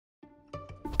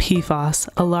PFAS,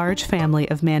 a large family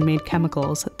of man-made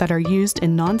chemicals that are used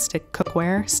in non-stick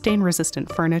cookware,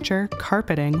 stain-resistant furniture,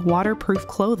 carpeting, waterproof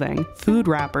clothing, food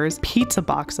wrappers, pizza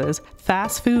boxes,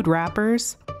 fast food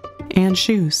wrappers, and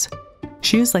shoes.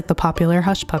 Shoes like the popular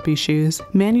Hush Puppy shoes,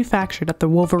 manufactured at the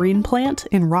Wolverine plant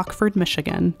in Rockford,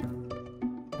 Michigan.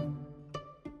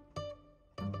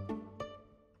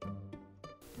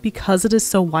 Because it is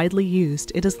so widely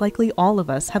used, it is likely all of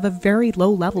us have a very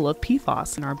low level of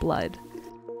PFAS in our blood.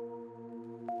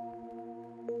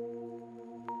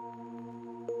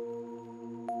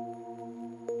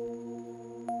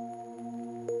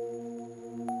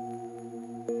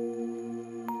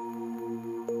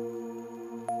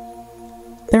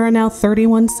 There are now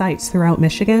 31 sites throughout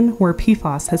Michigan where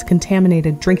PFAS has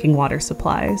contaminated drinking water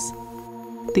supplies.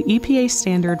 The EPA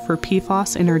standard for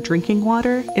PFAS in our drinking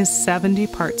water is 70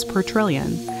 parts per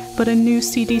trillion, but a new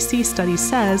CDC study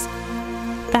says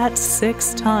that's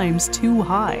 6 times too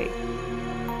high.